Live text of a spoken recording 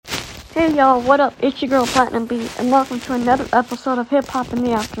Hey y'all, what up? It's your girl Platinum Beat, and welcome to another episode of Hip Hop in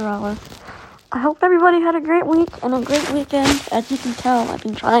the After Hours. I hope everybody had a great week and a great weekend. As you can tell, I've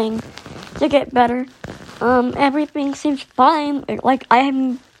been trying to get better. Everything seems fine.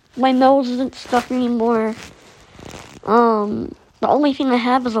 My nose isn't stuffy anymore. The only thing I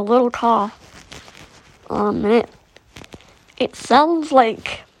have is a little cough. And it sounds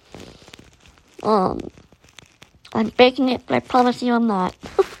like, I'm faking it, but I promise you I'm not.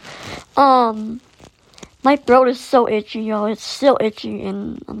 My throat is so itchy, y'all. It's still itchy,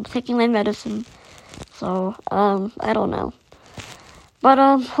 and I'm taking my medicine. So, I don't know. But,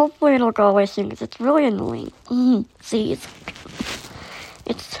 hopefully it'll go away soon, because it's really annoying. See,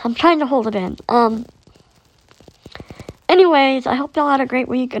 I'm trying to hold it in. Anyways, I hope y'all had a great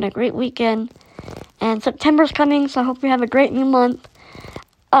week and a great weekend. And September's coming, so I hope you have a great new month.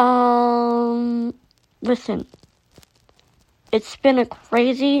 Listen. It's been a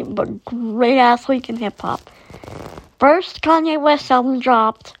crazy but great-ass week in hip-hop. First, Kanye West's album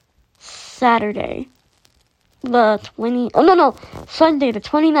dropped Sunday the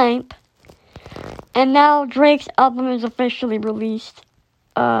 29th. And now Drake's album is officially released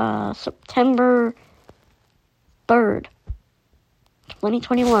September 3rd,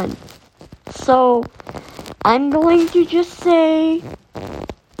 2021. So, I'm going to just say,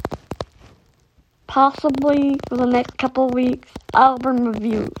 possibly for the next couple weeks, album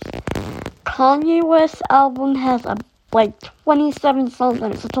reviews. Kanye West's album has 27 songs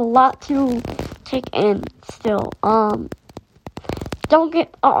on it, so it's a lot to take in still. I'll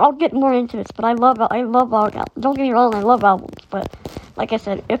get more into this, but I love albums. Don't get me wrong, I love albums, but like I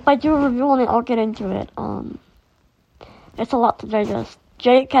said, if I do a review on it, I'll get into it. It's a lot to digest.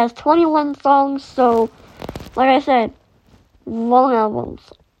 Drake has 21 songs, so like I said, long albums.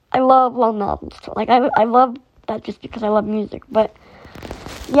 I love long albums. I love that just because I love music. But,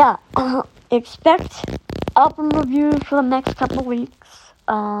 yeah, expect album reviews for the next couple weeks.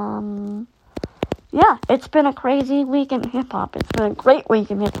 Yeah, it's been a crazy week in hip-hop. It's been a great week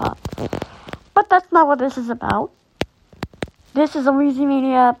in hip-hop. But that's not what this is about. This is a Weezy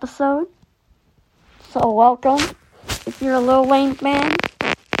Media episode. So, welcome. If you're a Lil Wayne fan,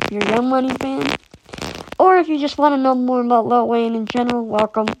 if you're a Young Money fan, or if you just want to know more about Lil Wayne in general,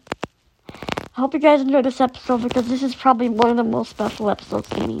 welcome. I hope you guys enjoyed this episode because this is probably one of the most special episodes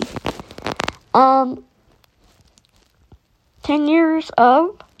to me. 10 years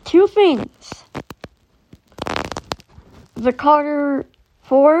of two things. The Carter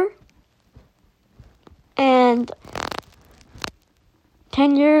 4 and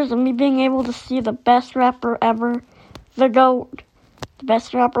 10 years of me being able to see the best rapper ever, the GOAT, the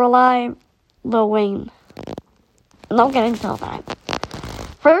best rapper alive, Lil Wayne. And I'll get into all that.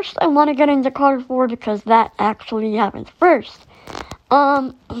 First, I want to get into Carter 4 because that actually happened first.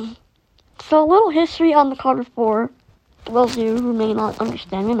 So a little history on the Carter 4. For those of you who may not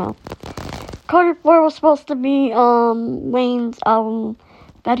understand, Carter 4 was supposed to be Wayne's album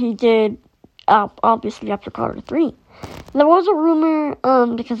that he did, obviously, after Carter 3. There was a rumor,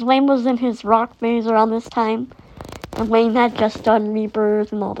 because Wayne was in his rock phase around this time, and Wayne had just done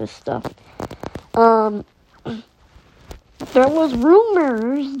Rebirth and all this stuff. There was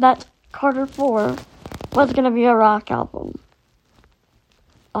rumors that Carter 4 was going to be a rock album.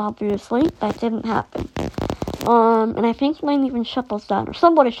 Obviously, that didn't happen. And I think Wayne even shut those down, or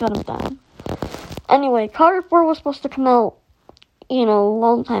somebody shut them down. Anyway, Carter 4 was supposed to come out, a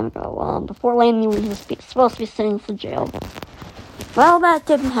long time ago, before Wayne knew he was supposed to be sentenced to jail. Well, that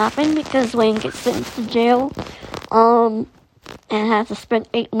didn't happen because Wayne gets sentenced to jail, and has to spend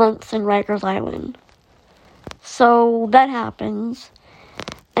 8 months in Rikers Island. So, that happens.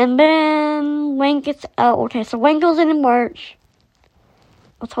 And then Wayne gets out. Okay, so Wayne goes in March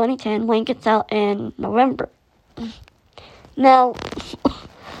of 2010. Wayne gets out in November. Now,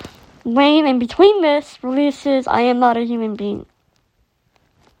 Wayne, in between this, releases I Am Not a Human Being,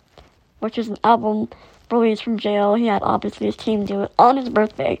 which is an album released from jail. He had, obviously, his team do it on his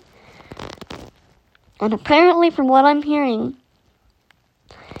birthday. And apparently, from what I'm hearing,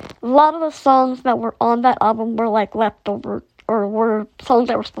 a lot of the songs that were on that album were leftover, or were songs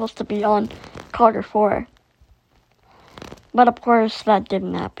that were supposed to be on Carter 4. But of course, that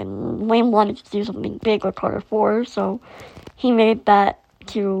didn't happen. Wayne wanted to do something big with Carter 4, so he made that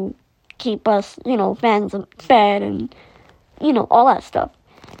to keep us, fans fed and, all that stuff.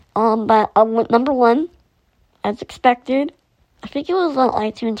 But number one, as expected, I think it was on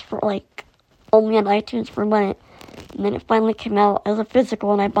iTunes for only on iTunes for a minute. And then it finally came out as a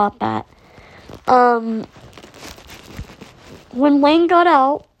physical, and I bought that. When Wayne got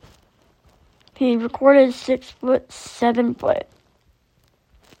out, he recorded 6 foot, 7 foot.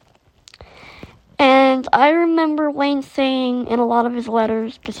 And I remember Wayne saying in a lot of his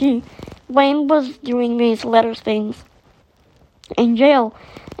letters, because Wayne was doing these letters things in jail,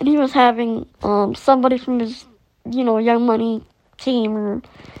 and he was having somebody from his, Young Money team or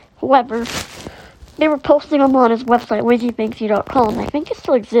whoever, they were posting them on his website, WizzyBanksy.com. I think it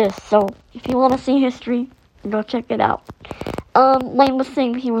still exists, so if you want to see history, go check it out. Wayne was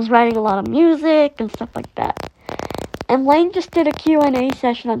saying he was writing a lot of music and stuff like that. And Wayne just did a Q&A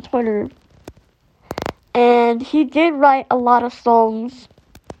session on Twitter, and he did write a lot of songs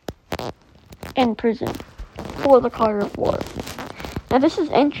in prison for the Carter 4. Now this is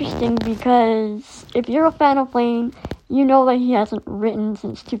interesting because if you're a fan of Wayne, you know that he hasn't written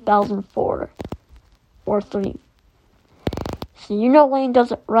since 2004 or 3. So you know Wayne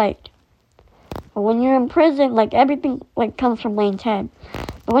doesn't write. But when you're in prison, everything comes from Wayne's head.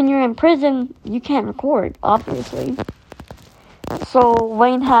 But when you're in prison, you can't record, obviously. So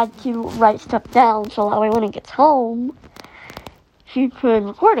Wayne had to write stuff down so that way when he gets home, he could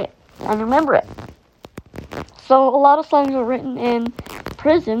record it and remember it. So a lot of songs were written in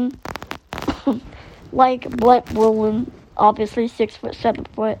prison, like Blunt Blowin', obviously 6 foot, 7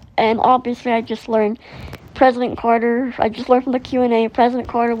 foot, and obviously I just learned President Carter. I just learned from the Q&A, President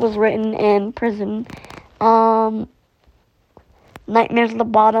Carter was written in prison. Nightmares at the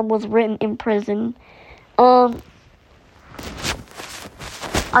Bottom was written in prison.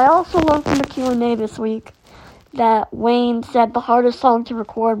 I also learned from the Q&A this week that Wayne said the hardest song to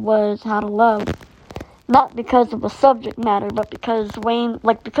record was How to Love. Not because of the subject matter, but because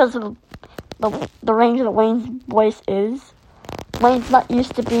because of the range that Wayne's voice is. Wayne's not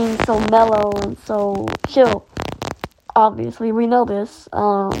used to being so mellow and so chill. Obviously, we know this.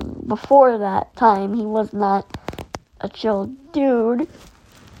 Before that time, he was not a chill dude.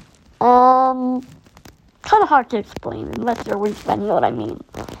 Kind of hard to explain unless you're a weak fan, you know what I mean.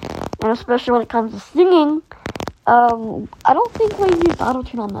 And especially when it comes to singing, I don't think Wayne used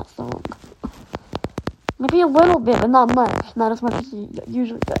autotune on that song. Maybe a little bit, but not much. Not as much as he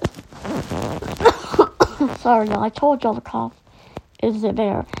usually does. Sorry, y'all. I told y'all the cough is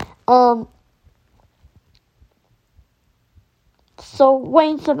there. So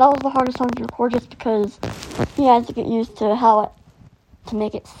Wayne said that was the hardest song to record just because he had to get used to to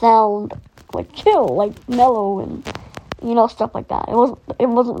make it sound chill, mellow and, stuff like that. It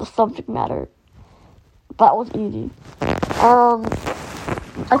wasn't the subject matter. That was easy.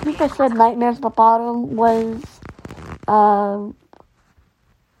 I think I said Nightmares at the Bottom was,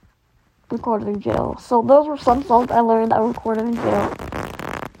 recorded in jail. So those were some songs I learned I recorded in jail.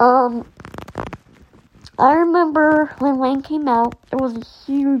 I remember when Wayne came out, it was a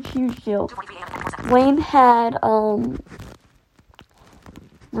huge, huge deal. Wayne had,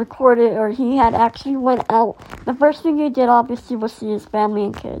 recorded, or he had actually went out. The first thing he did, obviously, was see his family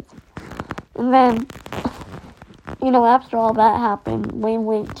and kids. And then, after all that happened, Wayne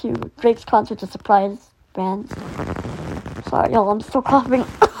went to Drake's concert to surprise fans. Sorry, y'all, I'm still coughing.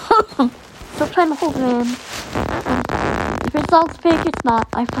 Still trying to hold it in. If it sounds fake, it's not.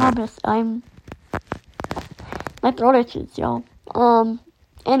 I promise. My throat itches, y'all.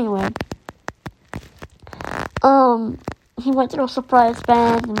 Anyway. He went to go surprise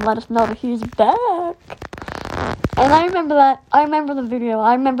fans and let us know that he's back. And I remember that. I remember the video.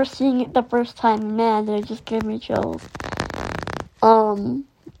 I remember seeing it the first time. Man, it just gave me chills.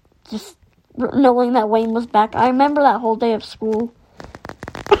 Just knowing that Wayne was back. I remember that whole day of school.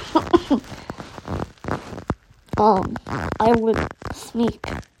 I would sneak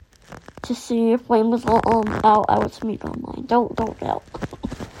to see if Wayne was out. I would sneak online. Don't doubt.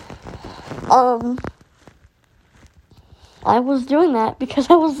 I was doing that because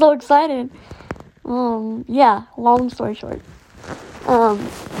I was so excited. Yeah, long story short.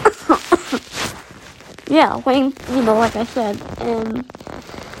 Yeah, Wayne, like I said, and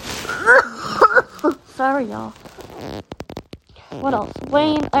sorry, y'all. What else?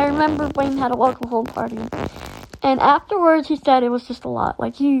 I remember Wayne had a welcome home party, and afterwards he said it was just a lot.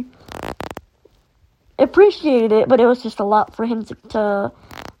 He appreciated it, but it was just a lot for him to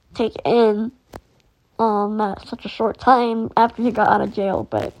take in. At such a short time after he got out of jail,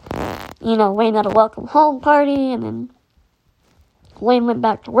 but, Wayne had a welcome home party, and then Wayne went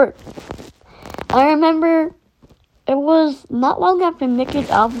back to work. I remember it was not long after Nick Cage's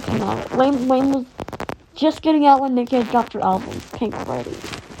album came out. Wayne was just getting out when Nick Cage dropped her album, Pink Friday.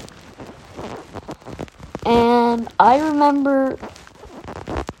 And I remember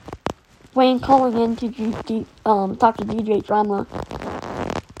Wayne calling in to talk to DJ Drama.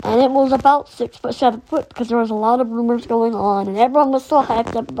 And it was about 6 foot, 7 foot, because there was a lot of rumors going on, and everyone was so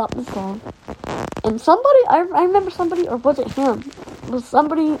hyped up about the song. And I remember somebody, or was it him? It was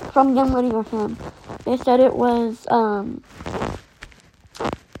somebody from Young Money or him. They said it was, a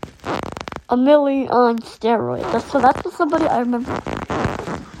Millie on steroids. So that's what somebody, I remember.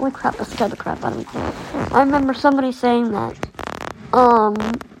 Holy crap, that scared the crap out of me. I remember somebody saying that.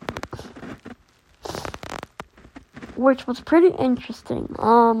 Which was pretty interesting.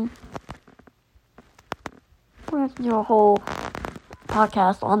 We're going to do a whole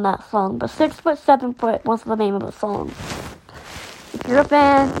podcast on that song. But 6 Foot, 7 Foot was the name of the song. If you're a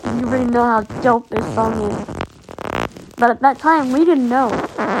fan, you already know how dope this song is. But at that time, we didn't know.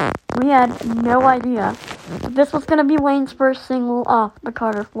 We had no idea that this was going to be Wayne's first single off the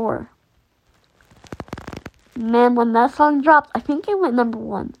Carter 4. Man, when that song dropped, I think it went number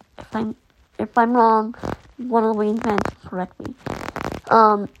 1. If I'm wrong, one of the Wayne fans can correct me.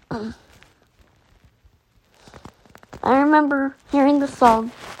 I remember hearing the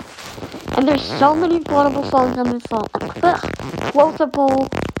song, and there's so many quotable songs on this song. Quotable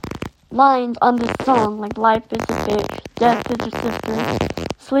lines on this song, like life is a bitch, death is a sister,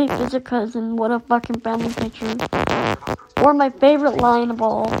 sleep is a cousin, what a fucking family picture. Or my favorite line of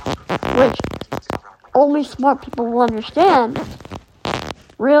all, which only smart people will understand,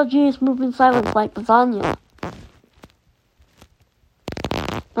 real G's move in silence like lasagna.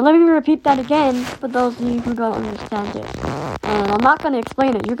 Now let me repeat that again for those of you who don't understand it. And I'm not going to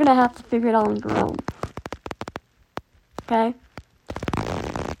explain it, you're going to have to figure it out on your own. Okay?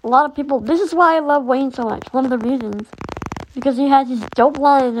 A lot of people, this is why I love Wayne so much, one of the reasons. Because he has these dope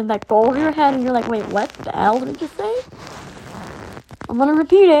lines and that go over your head and you're like, wait, what the hell did you say? I'm going to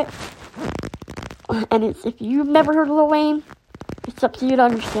repeat it. And it's, if you've never heard Lil Wayne, it's up to you to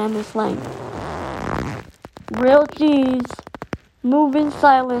understand this line. Real G's move in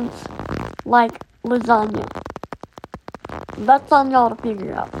silence like lasagna. That's on y'all to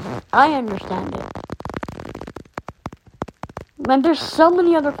figure out. I understand it. And there's so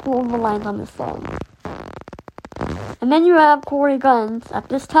many other cool lines on this song. And then you have Corey Gunz. At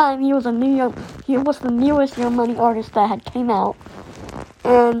this time, he was the newest Young Money artist that had came out.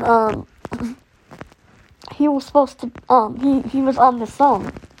 And, he was supposed to, he was on this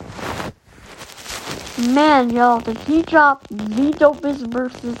song. Man, y'all, did he drop the dopest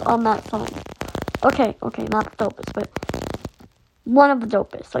verses on that song? Okay, not the dopest, but one of the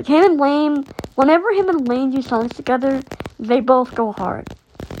dopest. Like, him and Wayne, whenever him and Wayne do songs together, they both go hard.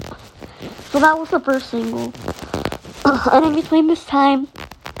 So that was the first single. And in between this time,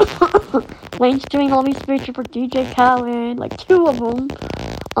 Wayne's doing all these features for DJ Khaled, like 2 of them.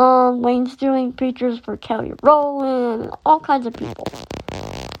 Wayne's doing features for Kelly Rowland, and all kinds of people.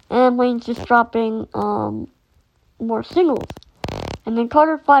 And Wayne's just dropping, more singles. And then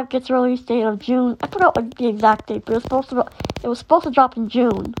Carter 5 gets a release date of June. I forgot like the exact date, but it was supposed to drop in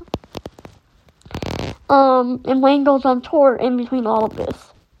June. And Wayne goes on tour in between all of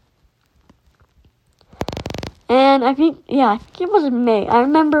this. And I think it was in May. I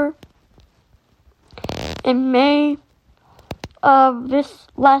remember in May of this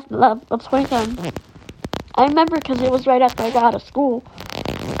of 2010. I remember because it was right after I got out of school.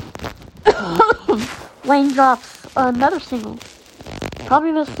 Wayne drops another single.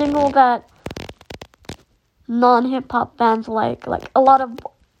 Probably the single that non-hip-hop fans like a lot of,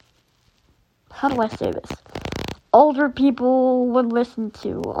 how do I say this? Older people would listen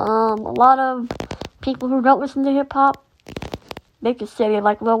to. A lot of people who don't listen to hip-hop, they could say they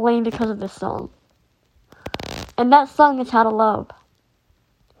like Lil Wayne because of this song. And that song is How to Love.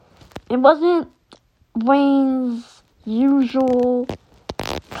 It wasn't Wayne's usual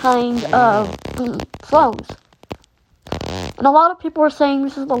kind of songs. And a lot of people were saying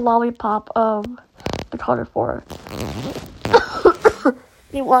this is the lollipop of the Carter 4.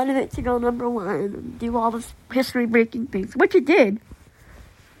 They wanted it to go number 1 and do all this history-breaking things, which it did.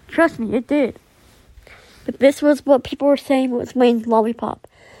 Trust me, it did. But this was what people were saying was Wayne's lollipop.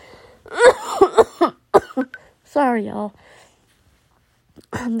 Sorry, y'all.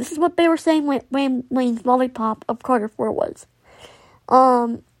 This is what they were saying Wayne's lollipop of Carter 4 was.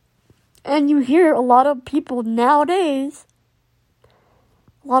 And you hear a lot of people nowadays,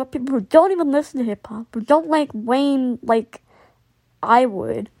 a lot of people who don't even listen to hip-hop, who don't like Wayne like I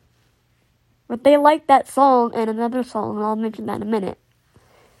would, but they like that song and another song, and I'll mention that in a minute.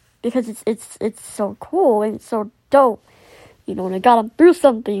 Because it's so cool, and it's so dope, you know, and it got them through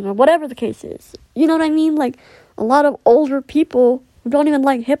something, or whatever the case is. You know what I mean? Like, a lot of older people who don't even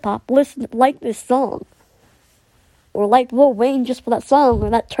like hip-hop like this song. Or like Lil Wayne just for that song, or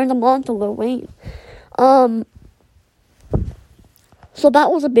that turned them on to Lil Wayne. So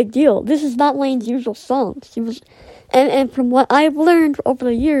that was a big deal. This is not Wayne's usual songs. He was, and from what I've learned over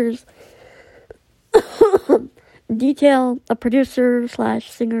the years, Detail, a producer slash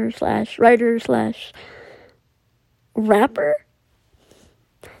singer slash writer slash rapper.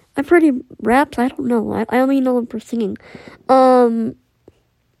 I've heard he raps. I don't know. I only know him for singing.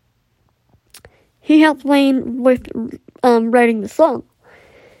 He helped Wayne with writing the song.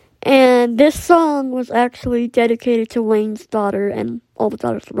 And this song was actually dedicated to Wayne's daughter and all the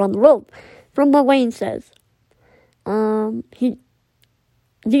daughters around the world, from what Wayne says.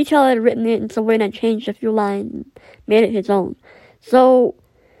 Detail had written it, and so Wayne had changed a few lines and made it his own. So,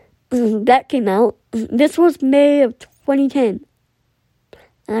 that came out. This was May of 2010.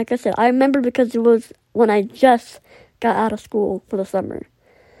 And like I said, I remember because it was when I just got out of school for the summer.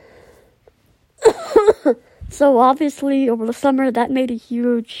 So obviously, over the summer, that made a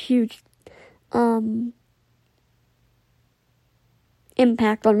huge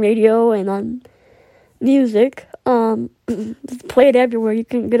impact on radio and on music. It's played everywhere. You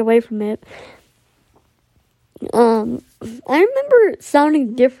couldn't get away from it. I remember it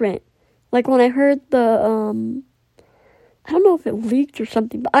sounding different. Like when I heard the, I don't know if it leaked or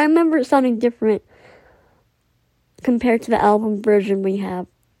something, but I remember it sounding different compared to the album version we have.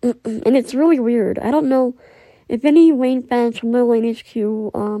 And it's really weird. I don't know if any Wayne fans from Lil Wayne HQ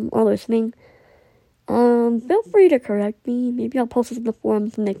are listening. Feel free to correct me. Maybe I'll post this in the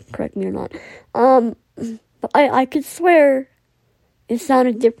forums and they can correct me or not. But I could swear it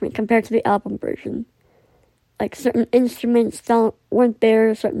sounded different compared to the album version. Like certain instruments weren't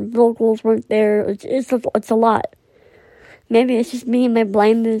there, certain vocals weren't there. It's a lot. Maybe it's just me and my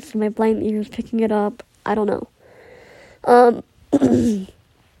blindness, my blind ears picking it up. I don't know.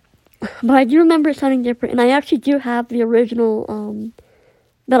 But I do remember it sounding different, and I actually do have the original,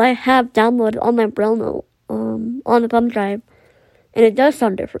 that I have downloaded on my Braille note, on the thumb drive, and it does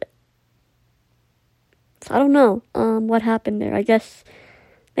sound different. So I don't know, what happened there. I guess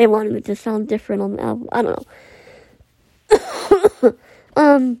they wanted it to sound different on the album. I don't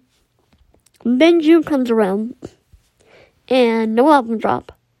know. Then June comes around, and no album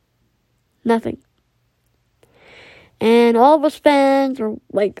drop. Nothing. And all of us fans are,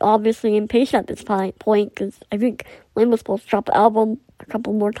 like, obviously impatient at this point, because I think Wayne was supposed to drop the album a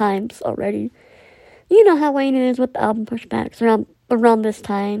couple more times already. You know how Wayne is with the album pushbacks around this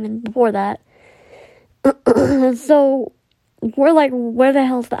time and before that. So, we're like, where the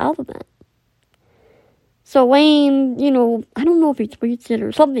hell's the album at? So Wayne, I don't know if he tweets it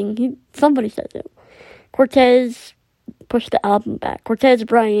or something. Somebody says it. Cortez pushed the album back. Cortez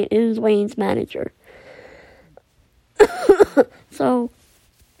Bryant is Wayne's manager. So,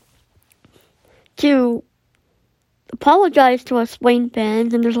 to apologize to us Wayne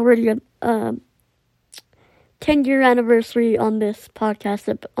fans, and there's already a 10-year anniversary on this podcast,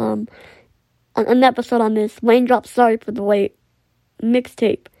 an episode on this. Wayne dropped Sorry for the Wait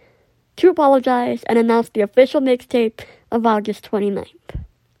mixtape to apologize and announce the official mixtape of August 29th.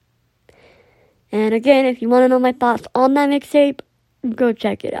 And again, if you want to know my thoughts on that mixtape, go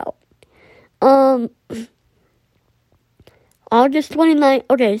check it out. August 29th.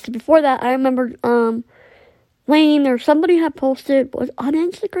 Okay, so before that, I remember, Wayne or somebody had posted, was on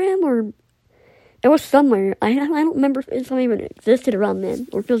Instagram or it was somewhere. I don't remember if Instagram even existed around then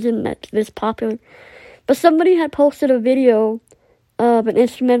or if it was even this popular. But somebody had posted a video of an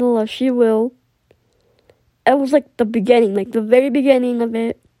instrumental of She Will. It was like the beginning, like the very beginning of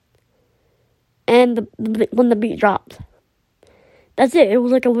it. And when the beat dropped. That's it. It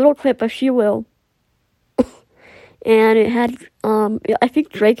was like a little clip of She Will. And it had, I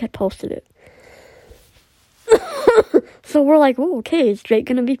think Drake had posted it. So we're like, oh, okay, is Drake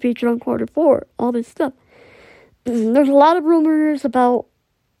going to be featured on Carter 4? All this stuff. There's a lot of rumors about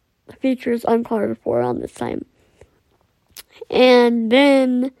features on Carter 4 around this time. And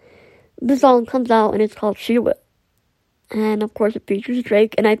then the song comes out and it's called She Will. And of course it features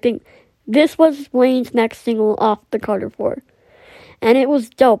Drake. And I think this was Wayne's next single off the Carter 4. And it was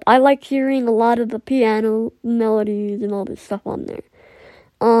dope. I liked hearing a lot of the piano melodies and all this stuff on there.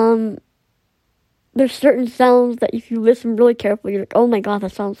 There's certain sounds that if you listen really carefully, you're like, oh my god,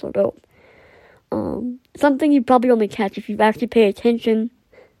 that sounds so dope. Something you probably only catch if you actually pay attention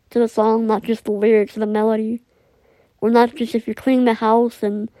to the song, not just the lyrics or the melody. Or not just if you're cleaning the house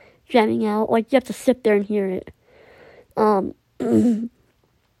and jamming out. Like, you have to sit there and hear it.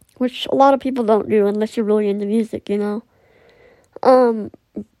 Which a lot of people don't do unless you're really into music, But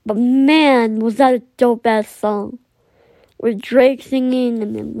man, was that a dope-ass song. With Drake singing,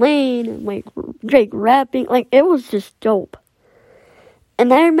 and then Wayne, and like Drake rapping. Like, it was just dope.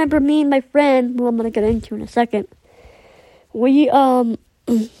 And I remember me and my friend, who I'm gonna get into in a second, we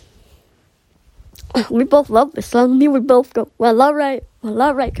both loved this song. We would both go, well, alright,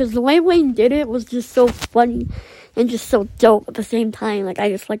 because the way Wayne did it was just so funny. and just so dope at the same time. Like, I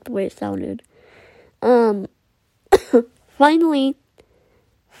just like the way it sounded.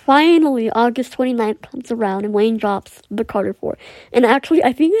 Finally, August 29th comes around and Wayne drops the Carter 4. And actually,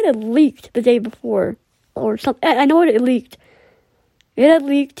 I think it had leaked the day before. Or something. I know it leaked. It had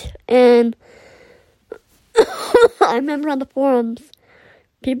leaked, and I remember on the forums,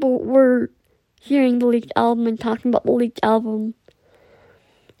 people were hearing the leaked album and talking about the leaked album.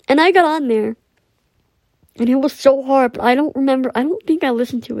 And I got on there, and it was so hard, but I don't think I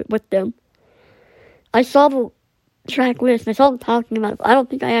listened to it with them. I saw the track list, I saw them talking about it, but I don't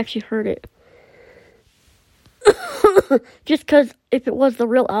think I actually heard it. Just because if it was the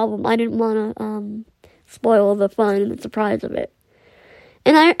real album, I didn't want to spoil the fun and the surprise of it.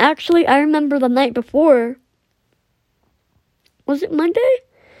 And I remember the night before, was it Monday?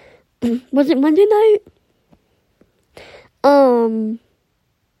 Was it Monday night?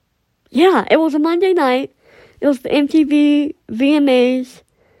 Yeah, it was a Monday night. It was the MTV VMAs.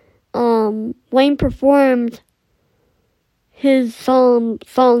 Wayne performed his songs.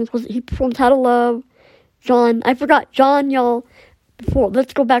 He performed How to Love, John. I forgot John, y'all.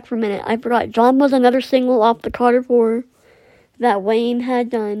 Let's go back for a minute. I forgot John was another single off the Carter 4 that Wayne had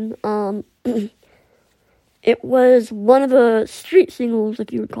done. It was one of the street singles,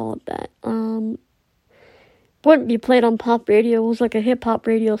 if you would call it that. Wouldn't be played on pop radio. It was like a hip-hop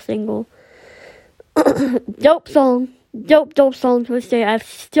radio single. Dope song. Dope song to this day. I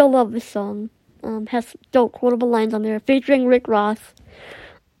still love this song. Has dope quotable lines on there. Featuring Rick Ross.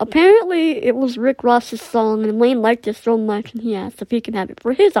 Apparently, it was Rick Ross's song, and Wayne liked it so much, and he asked if he can have it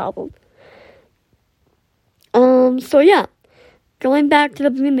for his album. So yeah. Going back to the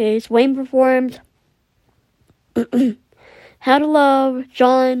VMAs, Wayne performed How to Love,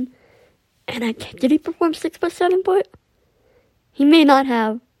 John, and did he perform 6 by 7 foot? He may not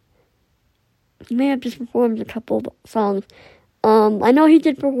have. He may have just performed a couple of songs. I know he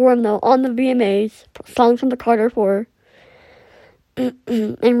did perform, though, on the VMAs, songs from the Carter 4.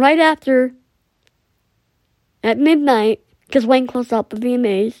 And right after, at midnight, because Wayne closed out the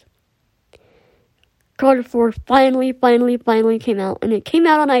VMAs, Carter 4 finally came out. And it came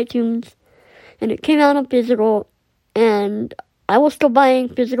out on iTunes, and it came out on physical, and I was still buying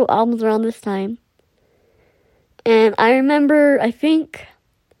physical albums around this time. And I remember, I think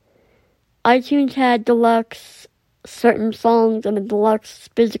iTunes had deluxe certain songs, and the deluxe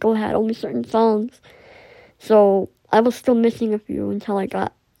physical had only certain songs. So I was still missing a few until I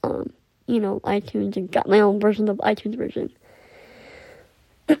got, iTunes and got my own version of iTunes version.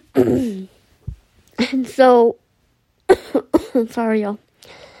 And so, sorry, y'all.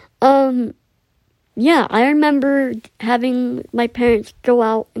 Yeah, I remember having my parents go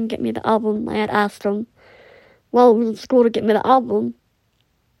out and get me the album. I had asked them while I was in school to get me the album.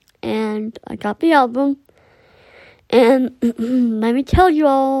 And I got the album. And let me tell you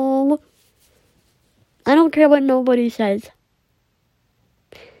all, I don't care what nobody says.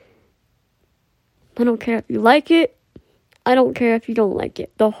 I don't care if you like it. I don't care if you don't like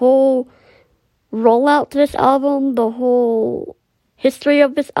it. The whole rollout to this album, the whole history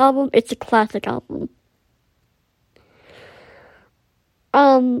of this album, it's a classic album.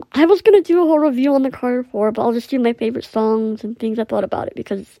 I was gonna do a whole review on the Carter 4, but I'll just do my favorite songs and things I thought about it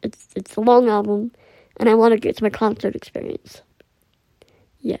because it's a long album, and I want to get to my concert experience.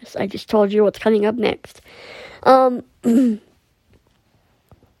 Yes, I just told you what's coming up next. Carter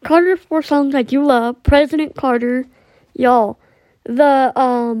 4 songs I do love. President Carter, y'all.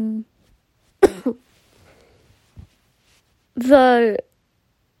 The the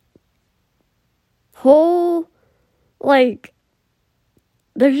whole,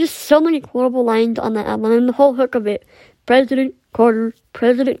 there's just so many quotable lines on that album, and the whole hook of it. President Carter.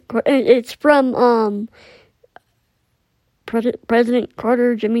 It's from, President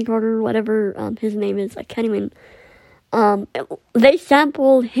Carter, Jimmy Carter, whatever his name is. I can't even. They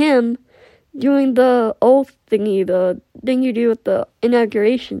sampled him doing the oath thingy, the thing you do with the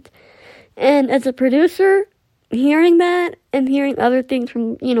inaugurations. And as a producer, hearing that and hearing other things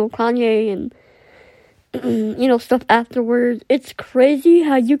from, Kanye and, stuff afterwards, it's crazy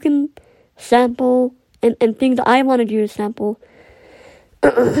how you can sample and things that I want to do is sample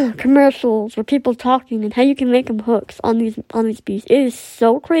commercials or people talking and how you can make them hooks on these beats. It is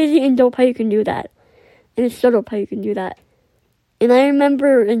so crazy and dope how you can do that. And it's so dope how you can do that. And I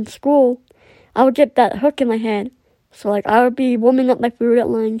remember in school, I would get that hook in my head. So, I would be warming up my food at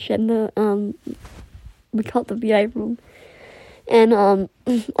lunch in the, we call it the VI room. And, I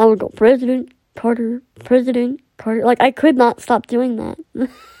would go, President Carter. I could not stop doing that.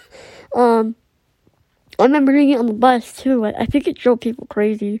 I remember doing it on the bus, too. I think it drove people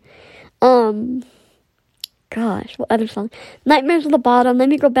crazy. gosh, what other song? Nightmares at the Bottom. Let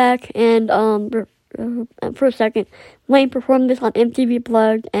me go back and for a second. Wayne performed this on MTV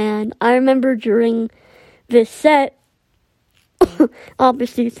Plugged, and I remember during this set,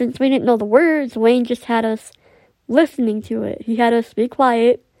 obviously, since we didn't know the words, Wayne just had us listening to it. He had us be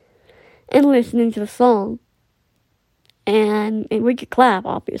quiet and listening to the song. And we could clap,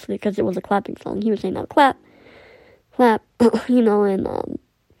 obviously, because it was a clapping song. He was saying, now clap, and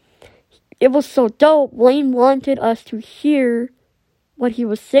it was so dope. Wayne wanted us to hear what he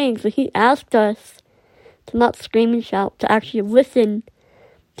was saying, so he asked us to not scream and shout, to actually listen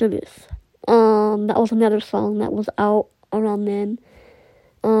to this. That was another song that was out around then.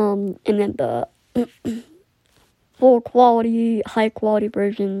 And then the high quality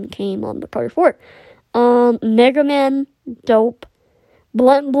version came on the Carter 4. Mega Man, dope.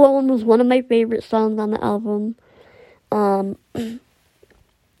 Blunt Blowin' was one of my favorite songs on the album.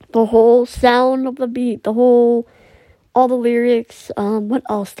 The whole sound of the beat, all the lyrics. What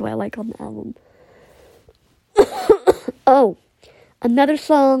else do I like on the album? Oh, another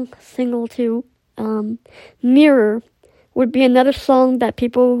song, single too. Mirror would be another song that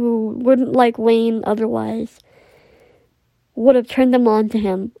people who wouldn't like Wayne otherwise would have turned them on to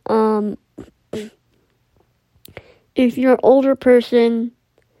him. If you're an older person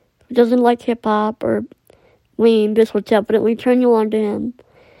who doesn't like hip-hop or Wayne, this would definitely turn you on to him.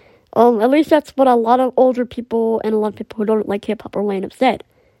 At least that's what a lot of older people and a lot of people who don't like hip-hop or Wayne have said.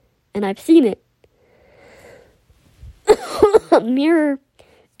 And I've seen it. Mirror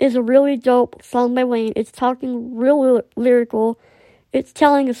is a really dope song by Wayne. It's talking real lyrical. It's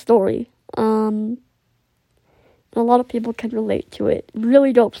telling a story. And a lot of people can relate to it.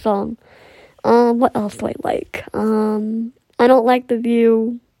 Really dope song. What else do I like? I don't like The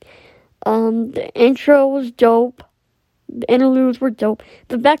View. The intro was dope. The interludes were dope.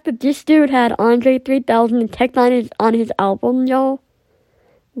 The fact that this dude had Andre 3000 and Tech Nine on his album, yo.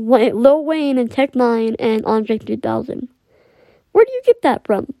 Lil Wayne and Tech Nine and Andre 3000. Where do you get that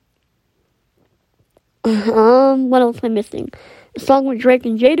from? What else am I missing? The song with Drake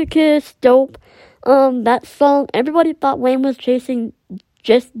and Jadakiss, dope. That song, everybody thought Wayne was dissing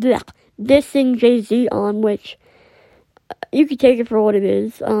Jay-Z on, which you could take it for what it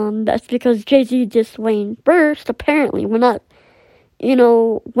is. That's because Jay-Z dissed Wayne first, apparently. We're not,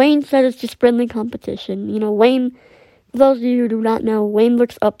 Wayne said it's just friendly competition. Wayne, for those of you who do not know, Wayne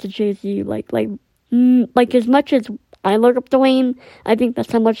looks up to Jay-Z, like as much as I look up to Wayne, I think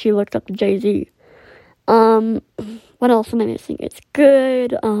that's how much he looked up to Jay-Z. What else am I missing? It's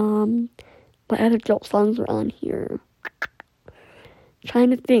good. What other dope songs are on here? Trying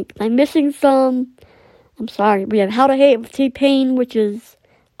to think. I'm missing some. I'm sorry. We have How to Hate with T-Pain, which is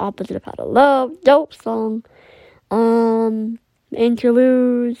opposite of How to Love. Dope song.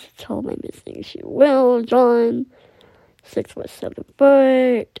 Interludes. Tell am I missing? She Will. John. 6 foot 7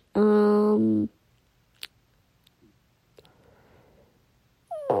 foot.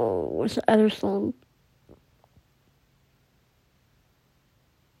 What's the other song?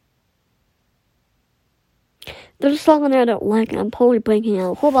 There's a song on there I don't like, and I'm totally blanking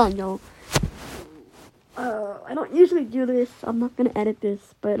out. Hold on, y'all. I don't usually do this. I'm not gonna edit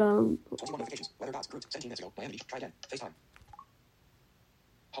this, but 21 notifications. Weather gods. Group. 17 minutes ago. Miami Beach. Try again. FaceTime.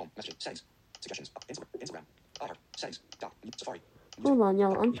 Home. Messages. Settings. Suggestions. Instagram. iHeart. Settings. Doc. Safari. Music. Hold on,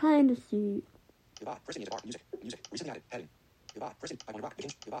 y'all. I'm trying to see. Goodbye. First thing is bar. Music. Recently added. Heading. Goodbye. First thing. I want to rock.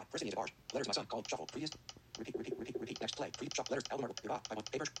 Begins. Goodbye. First thing is bars. Letters. My son. Called. Shuffle. Previous. Repeat. Next. Play. Free. Shuffle. Letters. Album. Goodbye. I want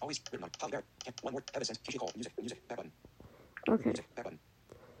papers. Always written on. Holly Bear. One word. Ever since. Future call. Music. Back button. Okay. Music. Back button.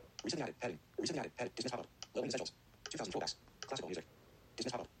 Recently added. Heading. Dismiss pop-up. Low essentials. 2012 backs. Classical music.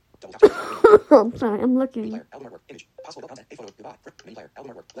 Dismiss pop-up. Double tap. I'm sorry. I'm looking. Mini player. Album artwork. Image. Possible content. A photo. Goodbye. Mini player.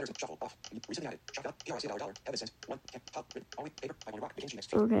 Album artwork. Letters. Shuffle. Off. Recently added. Check out. PRC $1. Ever since. One. Pop. Written. Always. Paper. I want to rock. Begins.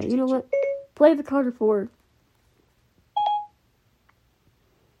 Next. Okay. You know what? Play the Carter 4.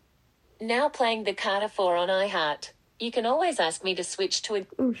 Now playing the Carter 4 on iHeart. You can always ask me to switch to a...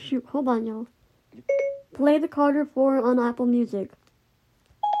 Oh, shoot. Hold on, y'all. Play the Carter 4 on Apple Music.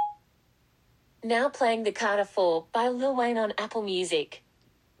 Now playing the Carter 4 by Lil Wayne on Apple Music.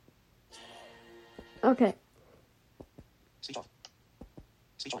 Okay. Speech off.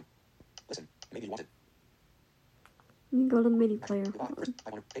 Speech on. Listen. Maybe you want it. Let me go to MIDI player. I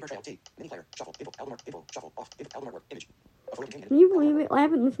want paper trail T. Mini player. Shuffle. Info. Shuffle. Off. Album artwork. Image. Can you believe it? I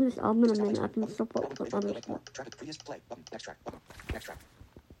haven't listened to this album in a minute. I've been so focused on other stuff. Track previous play. Button. Next track. Button. Next track.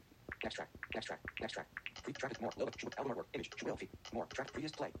 Pre track more. Low. Album artwork. Image. Jewel feet. More. Track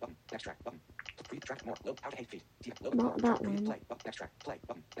previous play. Button. Next track. Button. Pre track more. Low. How to hate feet. Low. Not that one. Play. Button. Next track. Play.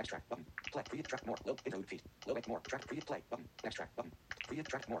 Button. Next track. Button. Play. Previous track more. Low. Interlude feet. Low. More. Track previous play. Button. Next track. Button. Free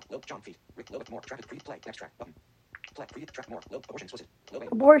track more. Low John feet. Rick low more. Track free play. Next track button. Play free track more. Low abortion explicit. Low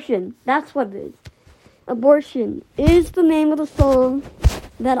Abortion. That's what it is. Abortion is the name of the song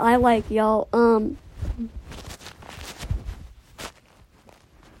that I like, y'all.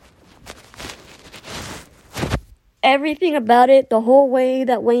 Everything about it, the whole way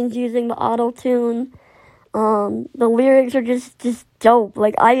that Wayne's using the auto-tune, the lyrics are just dope.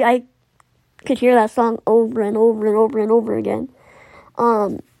 Like, I could hear that song over and over and over and over again.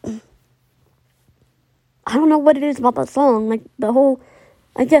 I don't know what it is about that song. Like, the whole,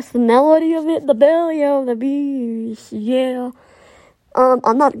 I guess, the melody of it, the belly of the beast, yeah.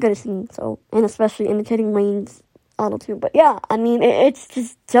 I'm not good at singing, so, and especially imitating Wayne's auto-tune. But yeah, I mean, it's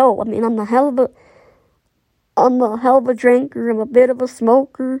just dope. I mean, I'm a hell of a drinker. I'm a bit of a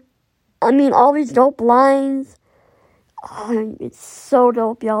smoker. I mean, all these dope lines. Oh, it's so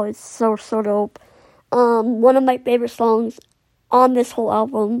dope, y'all. It's so dope. One of my favorite songs on this whole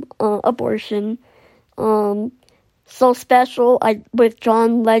album, Abortion. So Special, with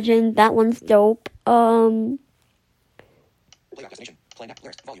John Legend. That one's dope. Play destination. Play next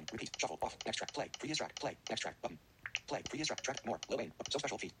lyrics. Volume. Repeat. Shuffle. Off. Next track. Play. Previous track. Play. Next track. Button. Play. Previous track. Track more. Low Wayne. So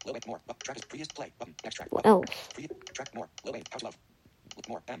Special feet. Low Wayne. More. Track is previous. Play. Button. Next track. What Button. else? Previous track more. Low Wayne. How to love. Look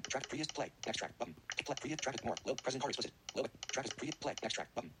more. Track previous. Play. Next track. Button. Play. Previous track is more. Low. Present chorus explicit. Low Wayne. Track is previous. Play. Next track.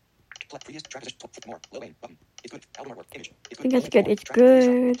 Button. Play. Previous track is more. Low Wayne. Button. It's good. Album artwork. Image. It's good. I think that's good. It's Track, previous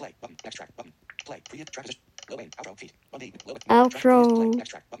track, good. Play. Button. Next track. Button. Play. Previous track is Low Wayne. Outro. Feet. Monday. Low Wayne. Track, previous, play. Outro. Next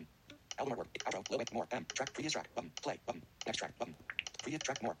track. Button. Album artwork. Outro. Low Wayne. More. Track. Previous track. Button. Play. Button. Next track. Button. Previous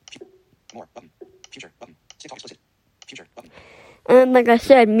track. More. More. Button. Future. Button. Six explicit. Future. Button. And like I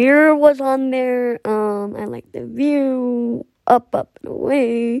said, Mirror was on there. I like The View. Up and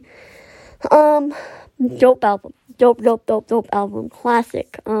Away. Dope album. Dope album.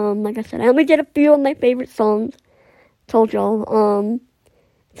 Classic. Like I said, I only did a few of my favorite songs. Told y'all.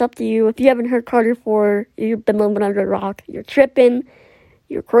 It's up to you. If you haven't heard Carter 4, you've been living under a rock. You're tripping.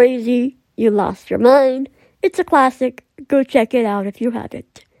 You're crazy. You lost your mind. It's a classic. Go check it out if you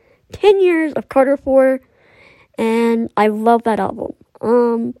haven't. 10 years of Carter 4. And I love that album.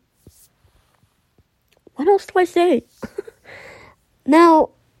 What else do I say?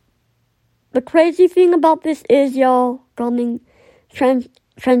 Now, the crazy thing about this is, y'all, transitioning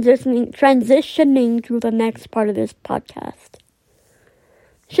to the next part of this podcast.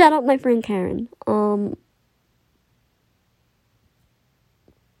 Shout out my friend Karen.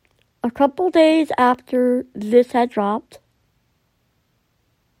 A couple days after this had dropped,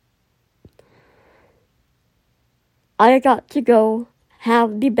 I got to go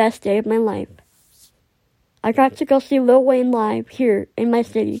have the best day of my life. I got to go see Lil Wayne live here in my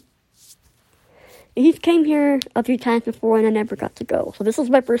city. He's came here a few times before and I never got to go. So this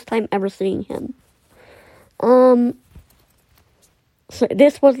was my first time ever seeing him. So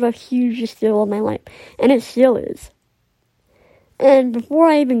this was the hugest deal of my life. And it still is. And before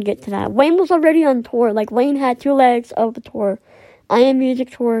I even get to that, Wayne was already on tour. Like, Wayne had 2 legs of the tour. I Am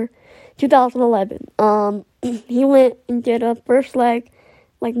Music Tour 2011. He went and did a first leg,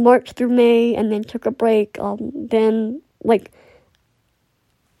 like, March through May, and then took a break. Then, like,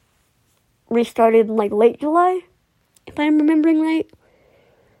 restarted in, like, late July, if I'm remembering right.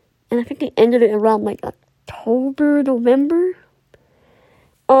 And I think they ended it around, like, October, November.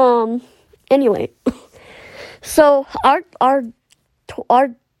 Anyway. So, our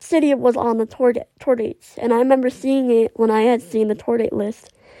city was on the tour dates. And I remember seeing it when I had seen the tour date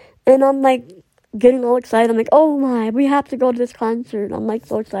list. And I'm, like, getting all excited. I'm like, oh my, we have to go to this concert. I'm, like,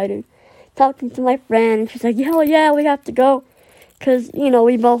 so excited. Talking to my friend, and she's like, hell yeah, we have to go. Because, you know,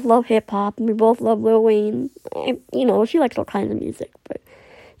 we both love hip-hop, and we both love Lil Wayne. And, you know, she likes all kinds of music. But,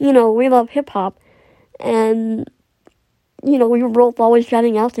 you know, we love hip-hop. And, you know, we were both always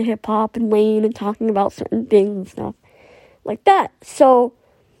shouting out to hip-hop and Wayne and talking about certain things and stuff like that. So,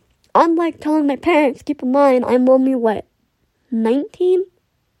 I'm, like, telling my parents, keep in mind, I'm only, 19?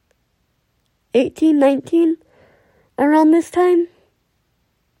 18, 19? Around this time?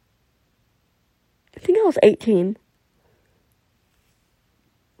 I think I was 18.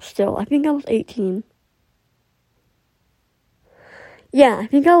 Still, I think I was 18. Yeah, I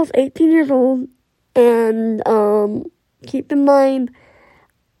think I was 18 years old. And, keep in mind,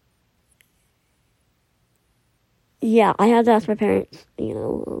 yeah, I had to ask my parents, you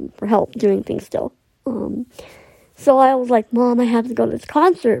know, for help doing things still. So I was like, Mom, I have to go to this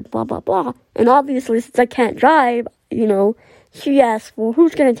concert, blah, blah, blah. And obviously, since I can't drive, you know, she asked, well,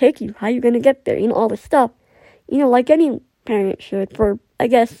 who's going to take you? How are you going to get there? You know, all this stuff. You know, like any parent should for, I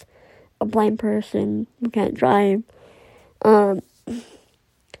guess, a blind person who can't drive. I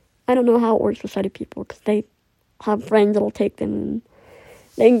don't know how it works with sighted people, because they have friends that'll take them. And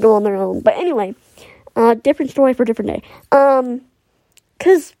they can go on their own. But anyway, different story for a different day.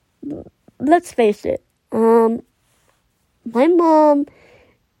 'Cause let's face it, my mom,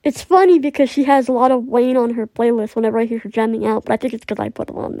 it's funny because she has a lot of Wayne on her playlist whenever I hear her jamming out, but I think it's because I put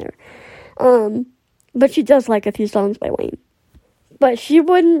them on there. But she does like a few songs by Wayne. But she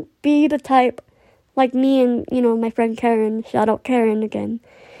wouldn't be the type, like me and, my friend Karen, shout out Karen again.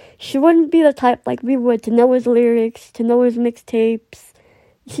 She wouldn't be the type like we would to know his lyrics, to know his mixtapes,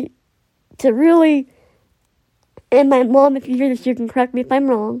 to really, and my mom, if you hear this, you can correct me if I'm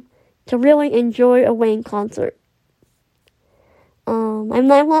wrong, to really enjoy a Wayne concert.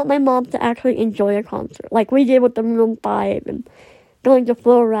 I want my mom to actually enjoy a concert, like we did with the Maroon 5 and going to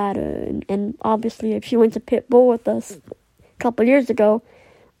Florida, and obviously if she went to Pitbull with us a couple years ago,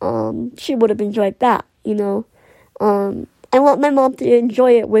 she would have enjoyed that, I want my mom to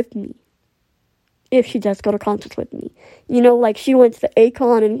enjoy it with me, if she does go to concerts with me. Like she went to the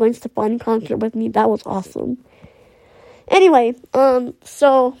Akon and Gwen Stefani concert with me. That was awesome. Anyway,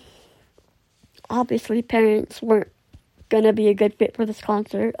 so obviously parents weren't gonna be a good fit for this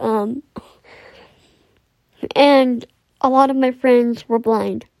concert. And a lot of my friends were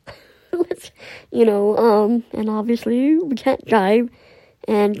blind. And obviously we can't drive,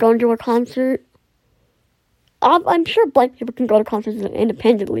 and going to a concert, I'm sure blind people can go to concerts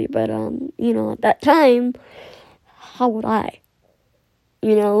independently, but, at that time, how would I?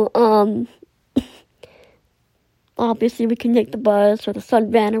 Obviously we can take the bus or the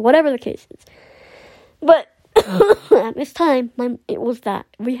Sun Van or whatever the case is. But at this time,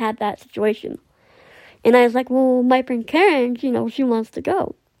 we had that situation. And I was like, well, my friend Karen, she wants to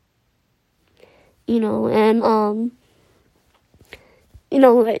go. I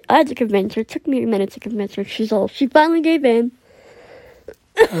had to convince her. It took me a minute to convince her. She finally gave in.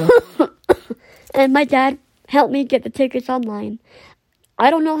 And my dad helped me get the tickets online. I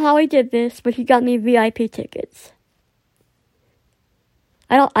don't know how he did this, but he got me VIP tickets.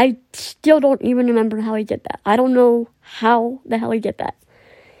 I still don't even remember how he did that. I don't know how the hell he did that.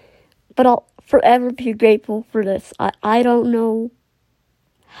 But I'll forever be grateful for this. I don't know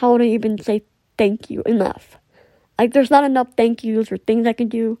how to even say thank you enough. Like, there's not enough thank yous or things I can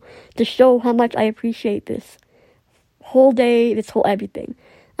do to show how much I appreciate this whole day, this whole everything.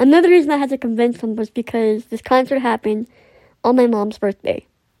 Another reason I had to convince him was because this concert happened on my mom's birthday,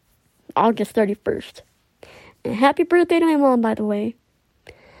 August 31st. And happy birthday to my mom, by the way.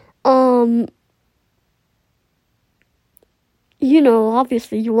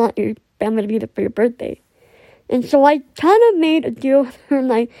 Obviously you want your family to be there for your birthday. And so I kind of made a deal with her,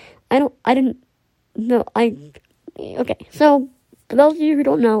 and okay, so for those of you who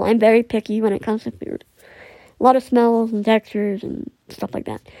don't know, I'm very picky when it comes to food. A lot of smells and textures and stuff like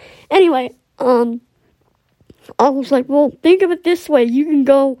that. Anyway, I was like, well, think of it this way. You can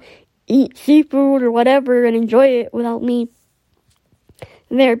go eat seafood or whatever and enjoy it without me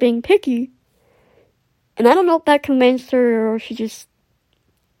there being picky. And I don't know if that convinced her or she just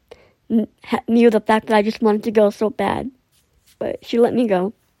knew the fact that I just wanted to go so bad. But she let me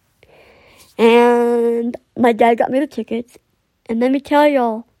go. And my dad got me the tickets. And let me tell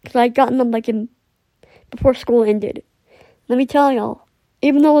y'all, because I'd gotten them before school ended. Let me tell y'all,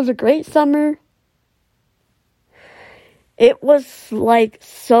 even though it was a great summer, it was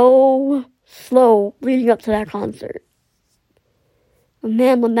so slow leading up to that concert. And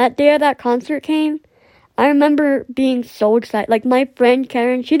man, when that day of that concert came, I remember being so excited. Like, my friend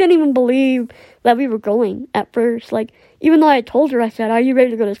Karen, she didn't even believe that we were going at first. Like, even though I told her, I said, are you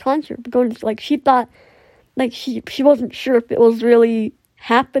ready to go to this concert? She thought, she wasn't sure if it was really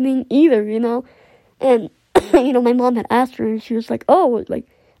happening either, And, my mom had asked her, and she was like, oh,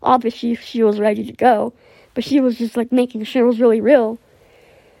 obviously she was ready to go. But she was just, making sure it was really real.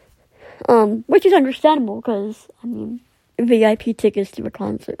 Which is understandable, because, VIP tickets to a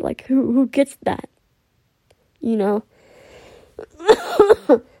concert, who gets that?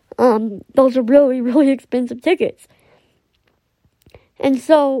 Those are really, really expensive tickets. And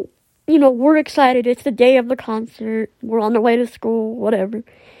so, we're excited. It's the day of the concert. We're on the way to school, whatever.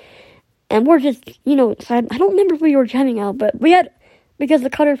 And we're just, excited. I don't remember if we were jamming out, but we had, because the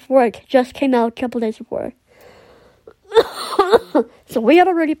Carter 4 just came out a couple days before. So we had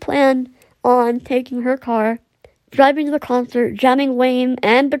already planned on taking her car, driving to the concert, jamming Wayne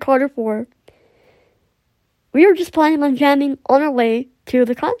and the Carter 4. We were just planning on jamming on our way to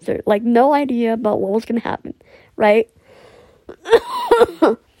the concert. No idea about what was going to happen, right?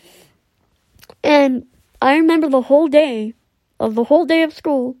 And I remember the whole day of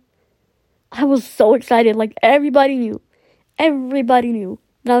school, I was so excited. Everybody knew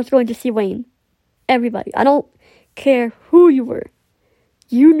that I was going to see Wayne. Everybody. I don't care who you were.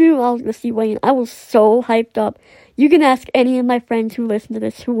 you knew I was going to see Wayne. I was so hyped up. You can ask any of my friends who listen to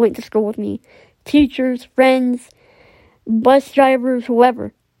this, who went to school with me. Teachers, friends, bus drivers,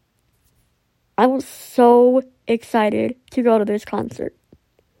 whoever. I was so excited to go to this concert.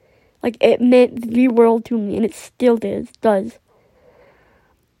 Like, it meant the world to me, and it still does.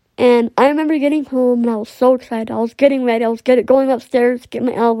 And I remember getting home, and I was so excited. I was getting ready. I was going upstairs to get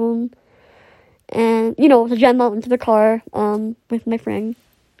my album. And, to jam out into the car with my friend.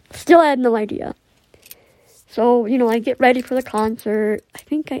 Still had no idea. So, I get ready for the concert. I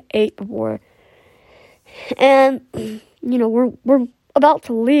think I ate before. And, we're about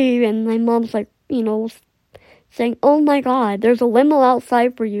to leave, and my mom's like, saying, "Oh my God, there's a limo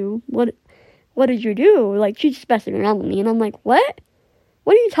outside for you. What did you do?" Like, she's just messing around with me, and I'm like, "What?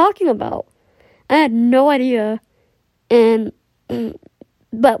 What are you talking about?" I had no idea,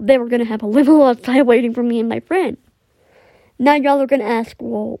 but they were gonna have a limo outside waiting for me and my friend. Now y'all are gonna ask,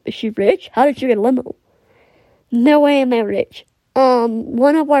 well, is she rich? How did she get a limo? No way am I rich.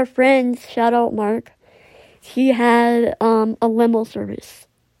 One of our friends, shout out Mark, he had a limo service,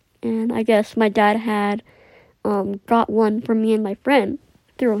 and I guess my dad had got one for me and my friend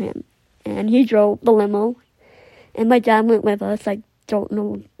through him, and he drove the limo, and my dad went with us. I don't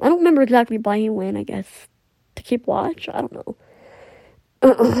remember exactly why he went. I guess to keep watch. I don't know.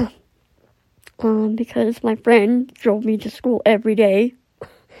 Because my friend drove me to school every day.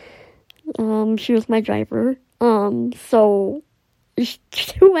 She was my driver. So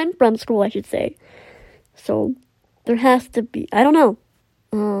to and from school, I should say. So there has to be. I don't know.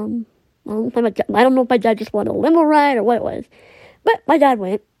 I don't know if my dad just wanted a limo ride or what it was. But my dad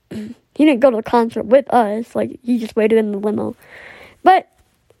went. He didn't go to the concert with us. Like, he just waited in the limo. But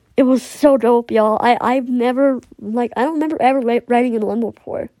it was so dope, y'all. I don't remember ever riding in a limo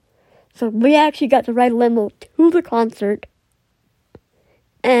before. So we actually got to ride a limo to the concert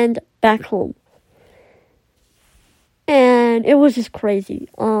and back home. And it was just crazy.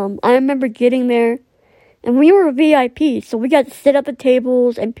 I remember getting there, and we were a VIP, so we got to sit at the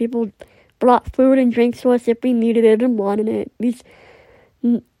tables, and people brought food and drinks to us if we needed it and wanted it. These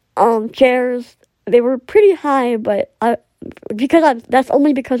chairs, they were pretty high, but that's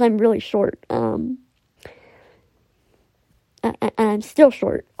only because I'm really short. And I'm still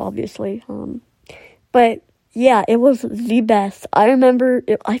short, obviously. But yeah, it was the best. I remember.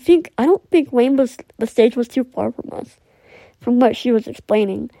 I don't think the stage was too far from us, from what she was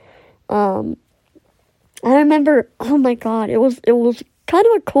explaining. I remember. Oh my God, it was kind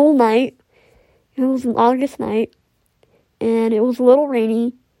of a cool night. It was an August night, and it was a little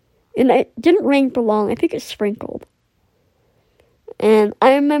rainy, and it didn't rain for long. I think it sprinkled. And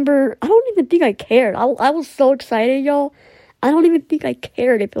I remember, I don't even think I cared. I was so excited, y'all. I don't even think I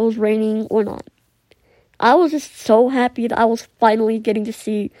cared if it was raining or not. I was just so happy that I was finally getting to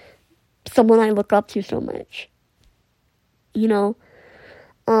see someone I look up to so much. And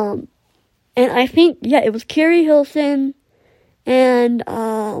I think, it was Carrie Hilson and,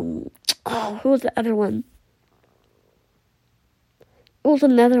 who was the other one? It was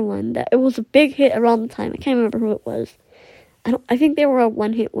another one it was a big hit around the time. I can't remember who it was. I think they were a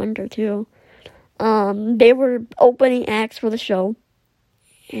one-hit wonder, too. They were opening acts for the show.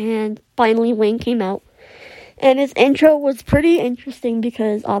 And finally, Wayne came out. And his intro was pretty interesting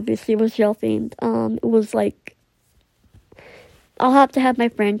because, obviously, it was jail-themed. It was like... I'll have to have my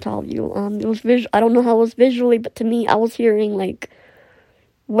friend tell you. It was I don't know how it was visually, but to me, I was hearing, like,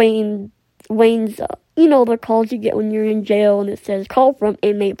 Wayne's... the calls you get when you're in jail, and it says, call from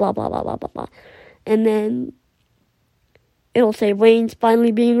inmate, blah, blah, blah, blah, blah, blah. And then... it'll say Wayne's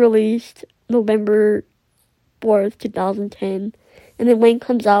finally being released November 4th, 2010. And then Wayne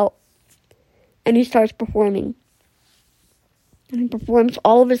comes out and he starts performing. And he performs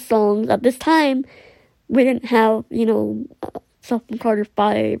all of his songs. At this time, we didn't have, Stuff from Carter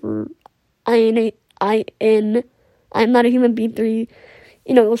 5 or I'm Not a Human Being 3.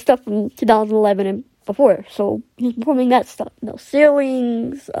 It was stuff from 2011 and before. So he's performing that stuff. No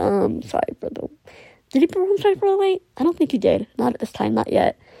ceilings. Did he perform Sorry for the Wait? I don't think he did. Not at this time, not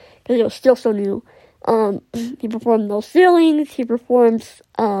yet. Because it was still so new. He performed No Ceilings. He performs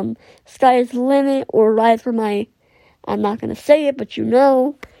Sky's the Limit or Ride for My... I'm not going to say it, but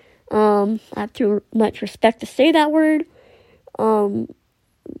I have too much respect to say that word.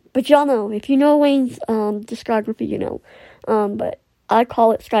 But y'all know. If you know Wayne's discography, you know. But I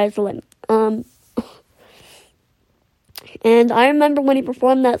call it Sky's the Limit. And I remember when he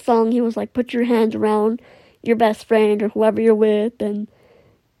performed that song, he was like, put your hands around your best friend or whoever you're with, and,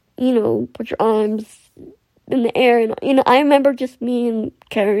 put your arms in the air. And, I remember just me and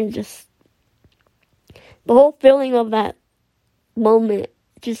Karen, just the whole feeling of that moment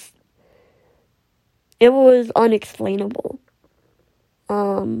just, it was unexplainable.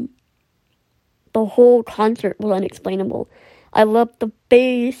 The whole concert was unexplainable. I loved the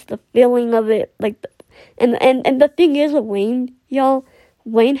bass, the feeling of it, like, and the thing is with Wayne, y'all,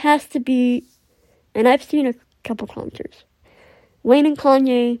 Wayne has to be, and I've seen a couple concerts, Wayne and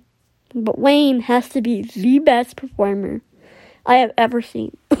Kanye, but Wayne has to be the best performer I have ever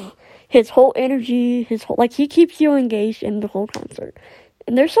seen. His whole energy, like, he keeps you engaged in the whole concert.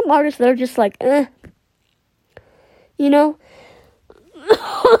 And there's some artists that are just like, you know,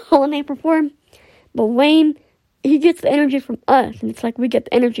 when they perform. But Wayne, he gets the energy from us, and it's like we get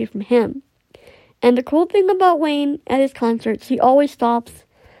the energy from him. And the cool thing about Wayne at his concerts, he always stops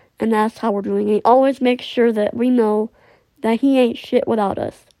and asks how we're doing. And he always makes sure that we know that he ain't shit without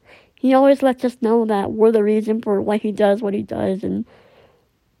us. He always lets us know that we're the reason for why he does what he does, and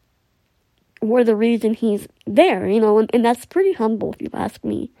we're the reason he's there, you know, and that's pretty humble if you ask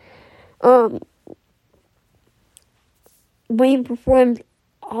me. Wayne performed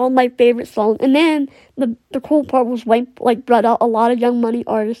all my favorite songs, and then the cool part was Wayne, like, brought out a lot of Young Money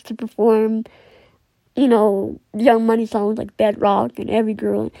artists to perform, you know, Young Money songs like Bedrock and Every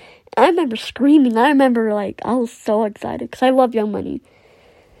Girl. And I remember screaming. I remember, like, I was so excited because I love Young Money.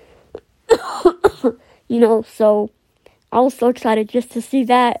 You know, so I was so excited just to see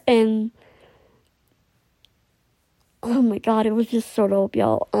that, and oh my god, it was just so dope,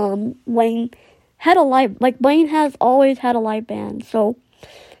 y'all. Wayne had a live, like, Wayne has always had a live band, so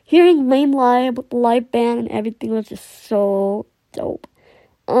hearing Wayne live with the live band and everything was just so dope.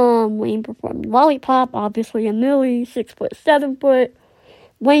 Wayne performed Lollipop, obviously, a Millie, 6 foot, 7 foot.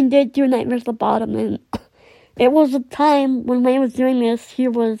 Wayne did do Nightmares at the Bottom, and it was a time when Wayne was doing this, he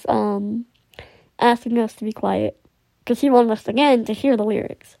was, asking us to be quiet, because he wanted us, again, to hear the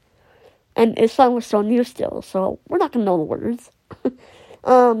lyrics. And his song was so new still, so we're not gonna know the words.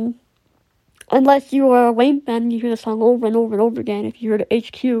 Unless you are a Wayne fan and you hear the song over and over and over again, if you heard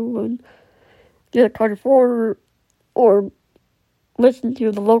HQ and did a Carter 4 or listen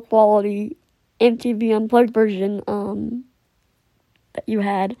to the low quality MTV Unplugged version that you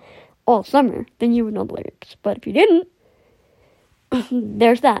had all summer, then you would know the lyrics. But if you didn't,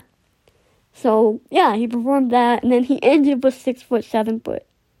 there's that. So, yeah, he performed that, and then he ended with 6 foot, 7 foot.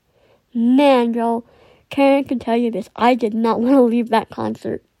 Man, y'all, Karen can tell you this. I did not want to leave that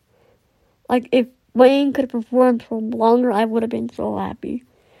concert. Like, if Wayne could have performed for longer, I would have been so happy.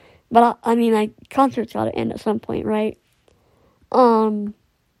 But, I mean, concerts gotta end at some point, right? The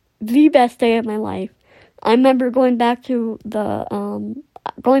best day of my life. I remember going back to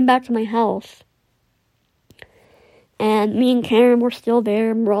my house. And me and Karen were still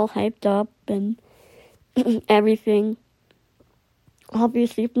there, and we're all hyped up and everything.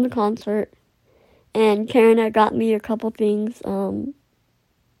 Obviously from the concert. And Karen had got me a couple things, you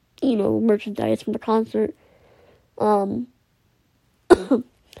know, merchandise from the concert. And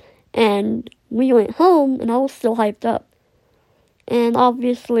we went home, and I was still hyped up. And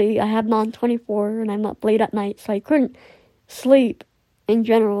obviously, I have Non-24, and I'm up late at night, so I couldn't sleep in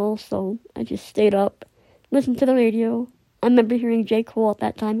general, so I just stayed up, listened to the radio. I remember hearing J. Cole at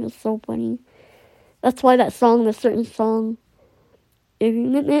that time. It was so funny. That's why that song, the certain song,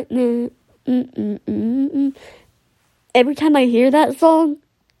 every time I hear that song,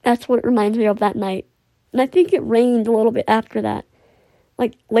 that's what it reminds me of that night. And I think it rained a little bit after that.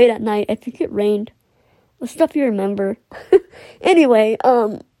 Like, late at night, I think it rained. The stuff you remember. Anyway,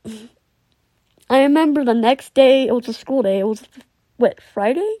 I remember the next day, it was a school day. It was,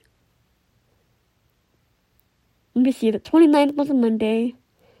 Friday? Let me see, the 29th was a Monday.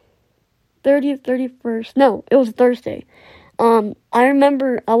 30th, 31st. No, it was Thursday. I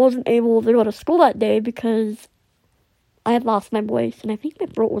remember I wasn't able to go to school that day because I had lost my voice, and I think my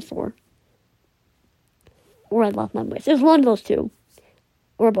throat was sore. Or I lost my voice. It was one of those two.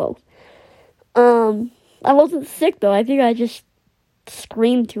 Or both. I wasn't sick, though. I think I just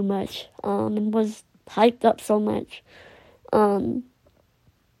screamed too much, and was hyped up so much. But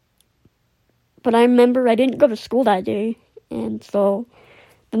I remember I didn't go to school that day, and so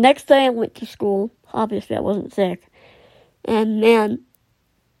the next day I went to school. Obviously, I wasn't sick. And man,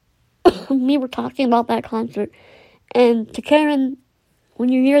 we were talking about that concert. And to Karen, when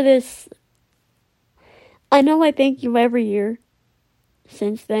you hear this, I know I thank you every year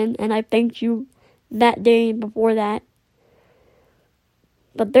since then, and I thanked you that day and before that.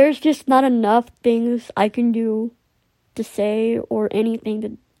 But there's just not enough things I can do to say or anything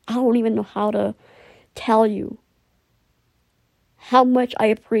that I don't even know how to tell you how much I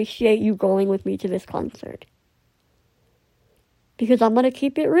appreciate you going with me to this concert. Because I'm going to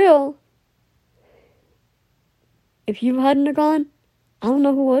keep it real. If you hadn't have gone, I don't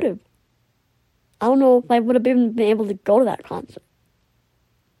know who would have. I don't know if I would have been able to go to that concert.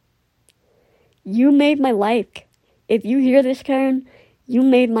 You made my life. If you hear this, Karen, you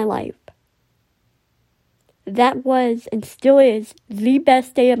made my life. That was and still is the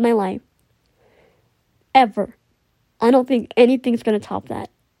best day of my life. Ever. I don't think anything's going to top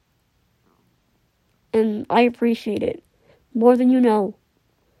that. And I appreciate it. More than you know.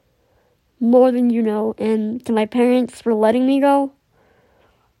 More than you know. And to my parents for letting me go,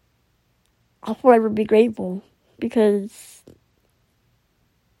 I'll forever be grateful. Because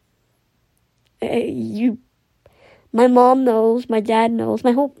my mom knows, my dad knows,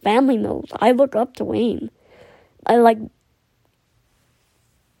 my whole family knows. I look up to Wayne.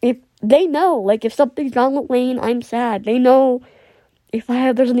 If they know, if something's wrong with Wayne, I'm sad. They know if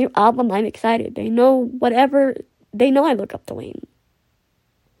there's a new album, I'm excited. They know whatever, they know I look up to Wayne.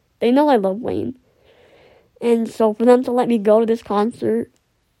 They know I love Wayne. And so for them to let me go to this concert,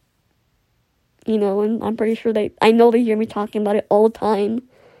 and I'm pretty sure I know they hear me talking about it all the time.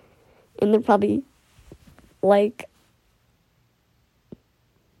 And they're probably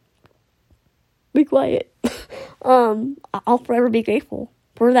be quiet. I'll forever be grateful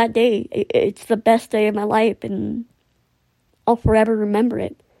for that day. It's the best day of my life, and I'll forever remember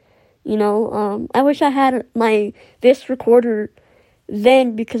it. I wish I had this recorder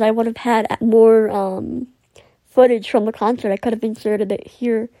then, because I would have had more footage from the concert. I could have inserted it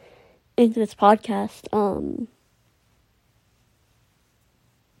here into this podcast.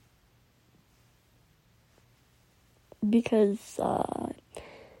 Because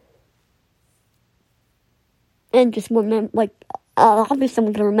and just obviously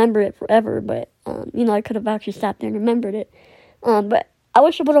I'm gonna remember it forever, but I could have actually sat there and remembered it. But I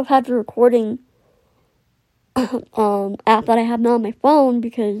wish I would have had the recording app that I have now on my phone,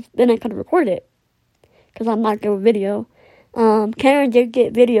 because then I could have recorded it. Because I'm not good with video. Karen did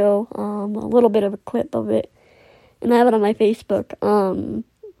get video, a little bit of a clip of it, and I have it on my Facebook.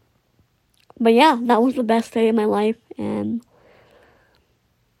 But yeah, that was the best day of my life, and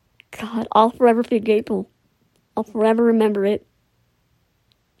God, I'll forever be grateful. I'll forever remember it,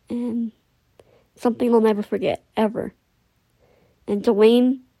 and something I'll never forget, ever. And to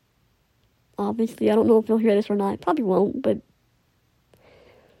Wayne, obviously, I don't know if he'll hear this or not. Probably won't, but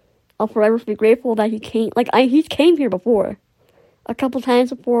I'll forever be grateful that he came. He's came here before. A couple times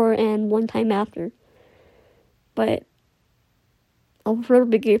before and one time after. But I'll forever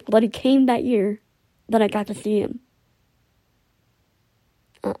be grateful that he came that year, that I got to see him.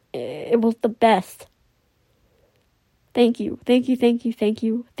 It was the best. Thank you. Thank you, thank you, thank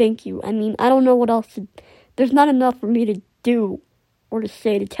you, thank you. I mean, I don't know what else there's not enough for me to do or to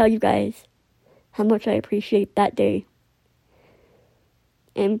say to tell you guys how much I appreciate that day.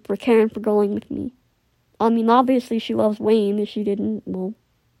 And for Karen for going with me. I mean, obviously she loves Wayne. If she didn't, well,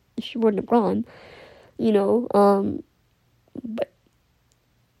 she wouldn't have gone. But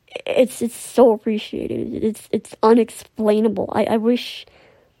it's so appreciated. It's unexplainable. I wish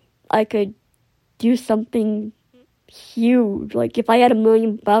I could do something huge. If I had $1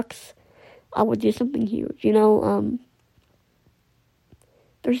 million, I would do something huge.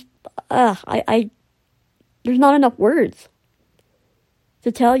 There's not enough words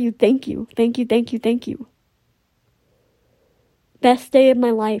to tell you thank you, thank you, thank you, thank you. Best day of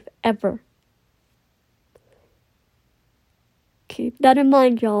my life ever. Keep that in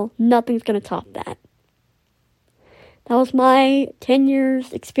mind, y'all. Nothing's gonna top that. That was my 10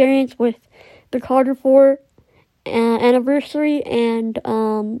 years experience with the Carter 4 anniversary, and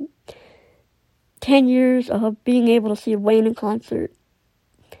 10 years of being able to see Wayne in concert.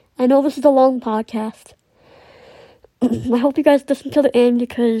 I know this is a long podcast. I hope you guys listen to the end,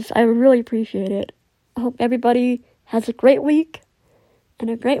 because I really appreciate it. I hope everybody has a great week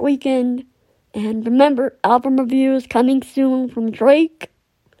and a great weekend. And remember, album reviews coming soon from Drake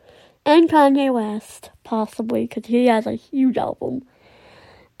and Kanye West, possibly, because he has a huge album.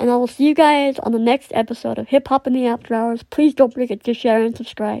 And I will see you guys on the next episode of Hip Hop in the After Hours. Please don't forget to share and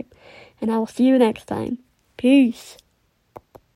subscribe. And I will see you next time. Peace.